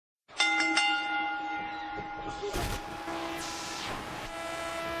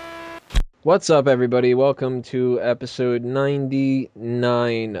What's up, everybody? Welcome to episode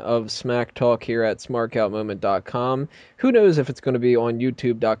 99 of Smack Talk here at smarkoutmoment.com. Who knows if it's going to be on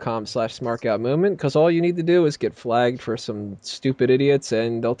youtube.com/smarkoutmoment, because all you need to do is get flagged for some stupid idiots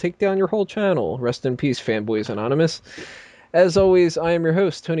and they'll take down your whole channel. Rest in peace, Fanboys Anonymous. As always, I am your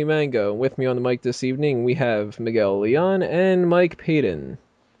host, Tony Mango. With me on the mic this evening, we have Miguel Leon and Mike Payton.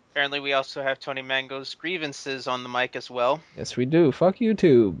 Apparently, we also have Tony Mango's grievances on the mic as well. Yes, we do. Fuck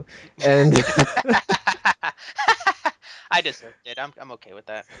YouTube. And I deserved it. I'm okay with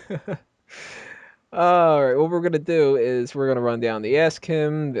that. Alright, what we're going to do is we're going to run down the Ask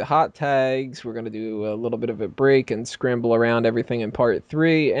Him, the hot tags, we're going to do a little bit of a break and scramble around everything in part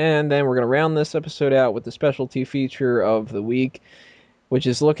 3, and then we're going to round this episode out with the specialty feature of the week, which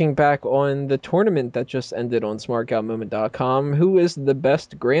is looking back on the tournament that just ended on smarkoutmoment.com, who is the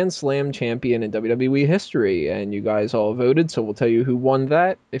best Grand Slam champion in WWE history, and you guys all voted, so we'll tell you who won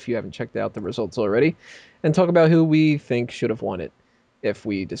that, if you haven't checked out the results already, and talk about who we think should have won it, if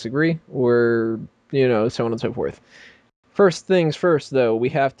we disagree, or so on and so forth. First things first, though, we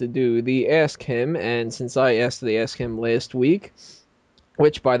have to do the Ask Him, and since I asked the Ask Him last week,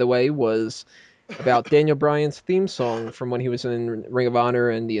 which, by the way, was about Daniel Bryan's theme song from when he was in Ring of Honor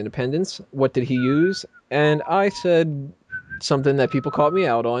and the Independents, what did he use? And I said something that people caught me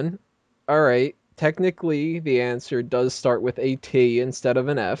out on. Alright, technically, the answer does start with a T instead of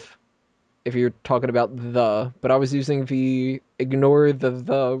an F, if you're talking about the, but I was using the ignore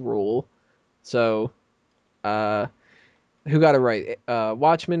the rule. So, who got it right?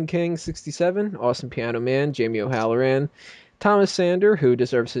 Watchman King 67, Awesome Piano Man, Jamie O'Halloran, Thomas Sander, who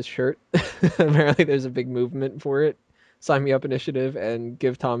deserves his shirt. Apparently there's a big movement for it. Sign Me Up initiative and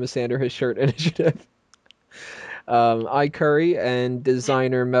give Thomas Sander his shirt initiative. I Curry and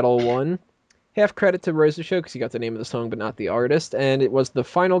Designer Metal 1. Half credit to Rosa Show because he got the name of the song but not the artist. And it was The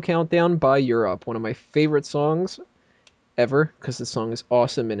Final Countdown by Europe, one of my favorite songs ever, because the song is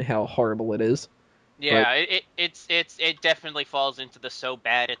awesome and how horrible it is. Yeah, it definitely falls into the so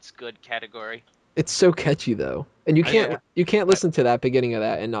bad it's good category. It's so catchy though, and you can't listen to that beginning of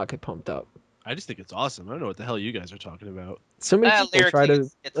that and not get pumped up. I just think it's awesome. I don't know what the hell you guys are talking about. So many people try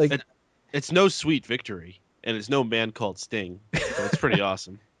to It's no Sweet Victory, and it's no Man Called Sting. So it's pretty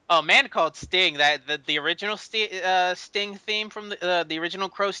awesome. Oh, Man Called Sting, the original Sting theme from the original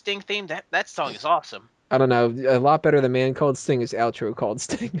Crow Sting theme. That song is awesome. I don't know, a lot better than Man Called Sting is Outro Called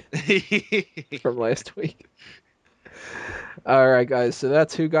Sting from last week. All right, guys, so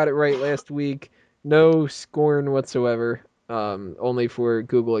that's who got it right last week. No scorn whatsoever, only for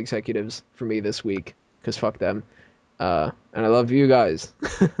Google executives for me this week, because fuck them. And I love you guys.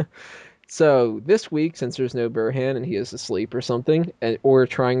 So this week, since there's no Burhan and he is asleep or something, or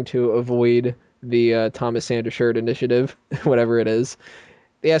trying to avoid the Thomas Sander shirt initiative, whatever it is,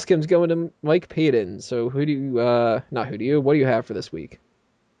 the Ask Him's going to Mike Payton. So what do you have for this week?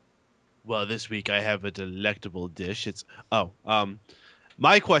 Well, this week I have a delectable dish.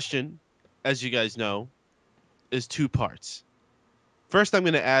 My question, as you guys know, is 2 parts. First, I'm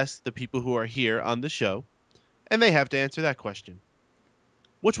going to ask the people who are here on the show, and they have to answer that question,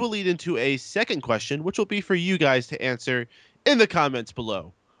 which will lead into a second question, which will be for you guys to answer in the comments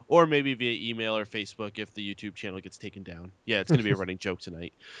below, or maybe via email or Facebook if the YouTube channel gets taken down. Yeah, it's going to be a running joke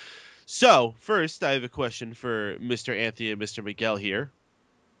tonight. So, first, I have a question for Mr. Anthony and Mr. Miguel here.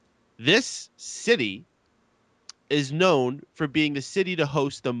 This city is known for being the city to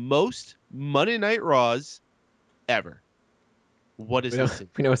host the most Monday Night Raws ever. What is this city?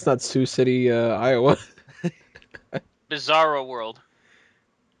 We know it's not Sioux City, Iowa. Bizarro World.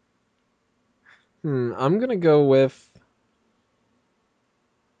 I'm going to go with...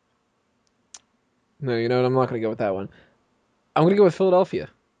 No, you know what? I'm not going to go with that one. I'm going to go with Philadelphia.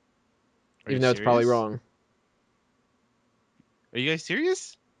 Even though it's probably wrong. Are you guys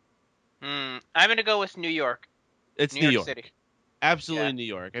serious? I'm going to go with New York. It's New York City. Absolutely, Yeah. New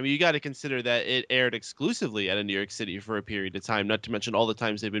York. I mean, you got to consider that it aired exclusively out of New York City for a period of time, not to mention all the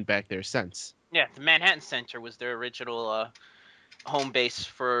times they've been back there since. Yeah, the Manhattan Center was their original home base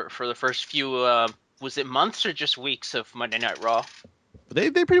for the first few, was it months or just weeks of Monday Night Raw? They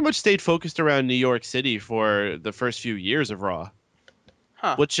pretty much stayed focused around New York City for the first few years of Raw.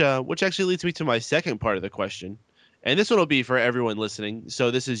 Huh. Which actually leads me to my second part of the question. And this one will be for everyone listening,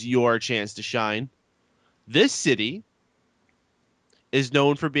 so this is your chance to shine. This city is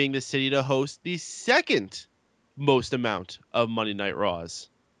known for being the city to host the second most amount of Monday Night Raws.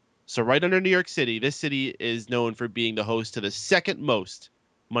 So right under New York City, this city is known for being the host to the second most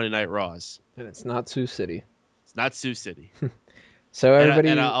Monday Night Raws. And it's not Sioux City. It's not Sioux City. So everybody...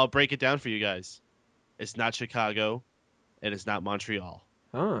 And I'll break it down for you guys. It's not Chicago, and it's not Montreal.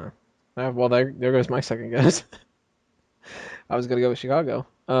 Huh. Well, there goes my second guess. I was gonna go with Chicago.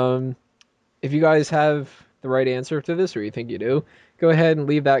 If you guys have the right answer to this, or you think you do, go ahead and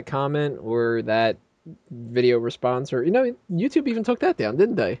leave that comment or that video response, or YouTube even took that down,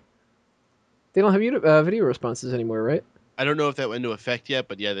 didn't they? They don't have video responses anymore, right? I don't know if that went into effect yet,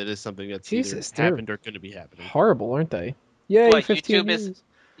 but yeah, that is something that's either Jesus, they're happened or going to be happening. horrible, aren't they? Yay, What 15 years.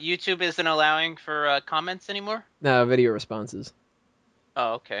 YouTube isn't allowing for comments anymore? No, video responses.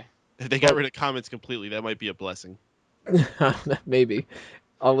 Oh, okay. If they got rid of comments completely, that might be a blessing. Maybe.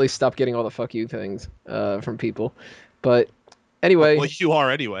 I'll at least stop getting all the fuck you things from people. But anyway. Well, you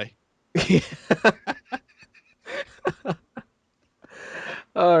are anyway.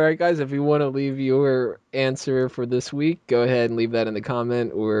 All right, guys, if you want to leave your answer for this week, go ahead and leave that in the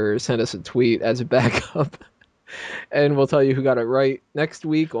comment or send us a tweet as a backup. And we'll tell you who got it right next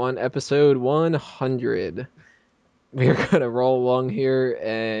week on episode 100. We're going to roll along here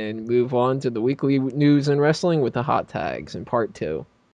and move on to the weekly news and wrestling with the hot tags in part 2.